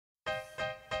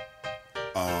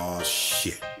Oh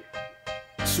shit.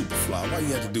 Soopafly, why you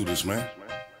had to do this, man?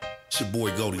 It's your boy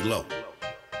Goldie Loc.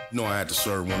 You know I had to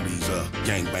serve one of these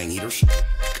gangbang eaters.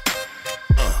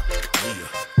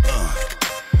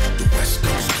 The West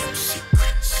Coast kept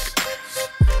secrets.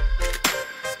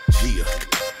 Yeah,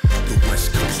 the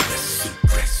West Coast best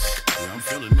secrets. Yeah, I'm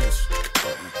feeling this.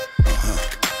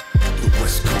 The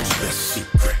West Coast best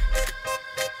secret.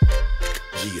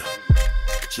 Yeah,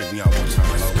 check me out one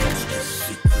time. West Coast best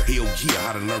secret. Hell yeah,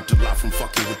 I done learned a lot from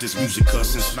fucking with this music,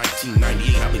 cause since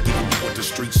 1998 I've been giving you what the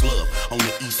streets love. On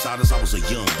the east siders I was a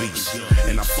young beast,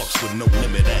 and I fucks with No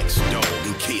Limit, X, Dog,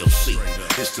 and KLC.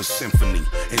 It's the symphony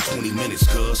in 20 minutes,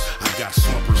 cuz I got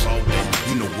slumpers all day,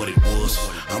 you know what it was.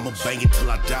 I'ma bang it till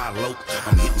I die, Loc.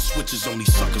 I'm hitting switches on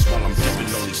these suckers while I'm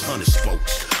dipping on these honey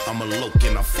spokes. I'm a Loc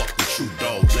and I fuck with true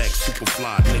dogs. Act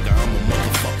Soopafly, nigga, I'm a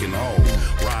motherfucking hog.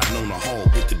 Riding on the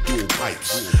hog with the dual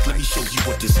pipes. Let me show you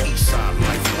what this east side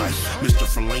life like. Mr.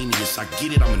 Felanius, I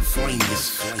get it, I'm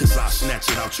inflameous, cause I snatch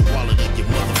it out your wallet and your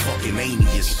motherfucking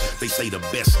anius. They say the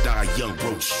best die young,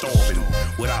 broke, starving,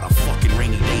 without a fucking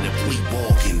rainy day to plea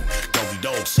bargain. Doggy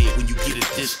Dog said when you get it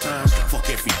this time, fuck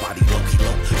everybody, Loki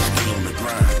Loc, stay on the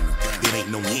grind. It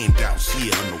ain't no handouts,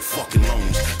 yeah, no fucking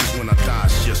loans, cause when I die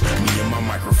it's just me and my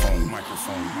microphone.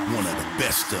 One of the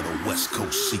best of the West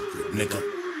Coast secret, nigga.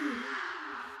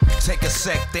 Take a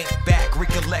sec, think back,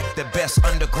 recollect the best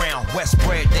underground West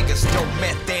bred niggas, dope,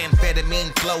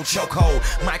 methamphetamine, flow, chokehold,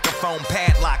 microphone,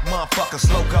 padlock,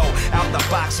 motherfuckers loco. Out the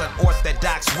box,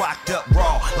 unorthodox, rocked up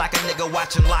raw, like a nigga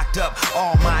watching Locked Up.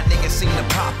 All my niggas seem to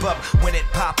pop up when it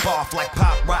pop off like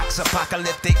pop rocks.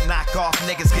 Apocalyptic knockoff,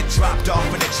 niggas get dropped off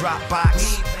in the drop box.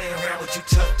 We ain't playing around with you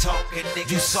tough talking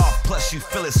niggas. You soft, plus you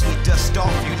feel it, sweet dust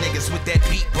off you niggas with that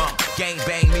beat bump. Gang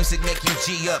bang music make you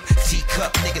G up.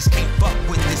 Teacup niggas can't fuck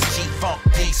with this G-Funk.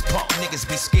 These punk niggas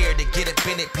be scared to get up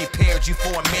in it. Prepared you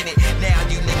for a minute, now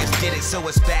you niggas did it, so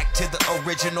it's back to the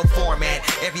original format.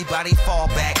 Everybody fall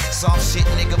back, soft shit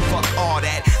nigga, fuck all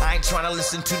that. I ain't tryna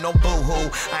listen to no boo-hoo,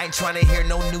 I ain't tryna hear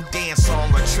no new dance song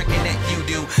or trickin' that you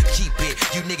do. Keep it,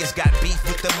 you niggas got beef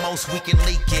with the most, we can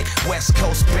leak it. West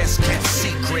Coast best kept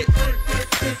secret.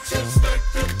 Just like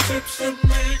the tips you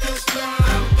niggas know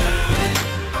about it.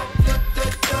 I'll flip the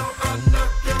door, I'll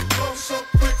knock your hoe so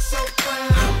quick, so fast.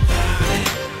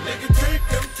 Nigga, take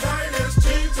them tight ass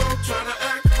jeans on, tryna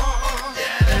act hard.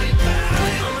 Yeah, that ain't bad.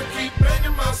 I'ma keep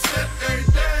banging my set every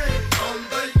day on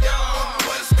the yard.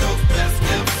 West Coast best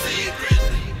kept secret.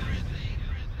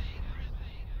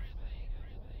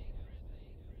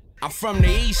 I'm from the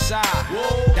east side.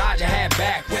 Whoa. Dodge a hat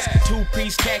backwards. Yeah.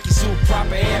 Two-piece khaki suit,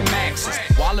 proper Air Maxes.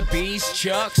 Wallabies,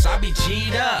 Chucks, I be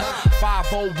G'd up.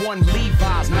 501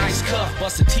 Levi's, nice cuff.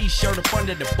 Bust a t-shirt up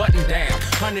under the button down.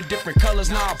 100 different colors,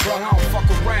 nah, bro, I don't fuck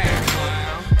around.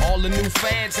 All the new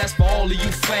fads, that's for all of you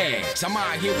fags. I'm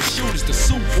out here with shooters, the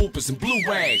suit whoopers, and blue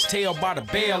rags. Tail by the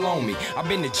bail on me. I've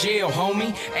been to jail,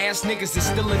 homie. Ass niggas is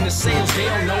still in the sales, they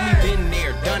don't know me. Been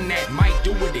there, done that, might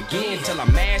do it again till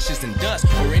I'm ashes and dust.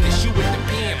 Or in the shoe with the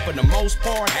pen, for the most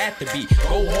part, had to be.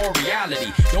 Go hard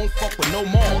reality. Don't fuck with no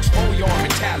marks, 4-yard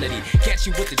mentality. Catch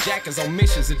you with the jackers on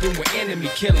missions and doing enemy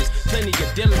killings. Plenty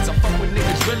of dealings, I fuck with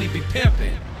niggas really be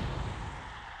pimping.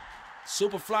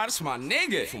 Soopafly, that's my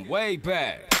nigga from way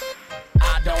back.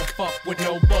 I don't fuck with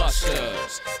no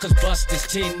busters, cause busters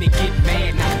tend to get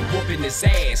mad. Now I'm whooping his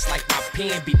ass like my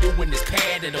pen be doing this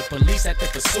pad, and the police after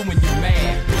pursuing you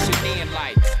mad. Pushing in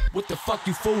like, what the fuck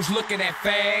you fools looking at,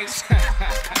 fags?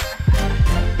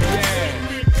 Yeah.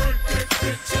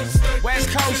 West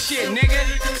Coast shit, nigga.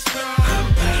 East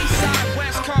side,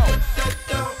 West Coast.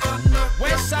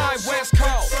 West side, West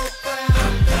Coast.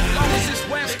 Long as it's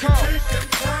West Coast.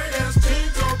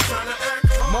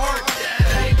 Mark.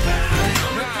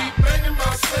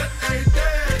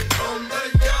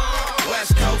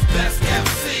 West Coast best kept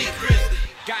secret.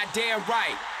 Goddamn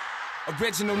right.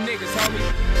 Original niggas,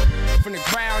 homie. From the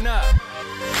ground up.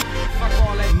 Fuck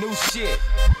all that new shit.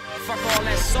 Fuck all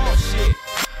that soft shit.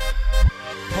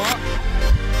 Punk.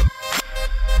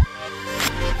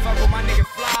 Fuck with my nigga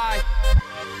Fly.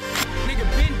 Nigga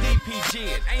been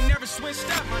DPG. Ain't never switched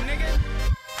up, my nigga.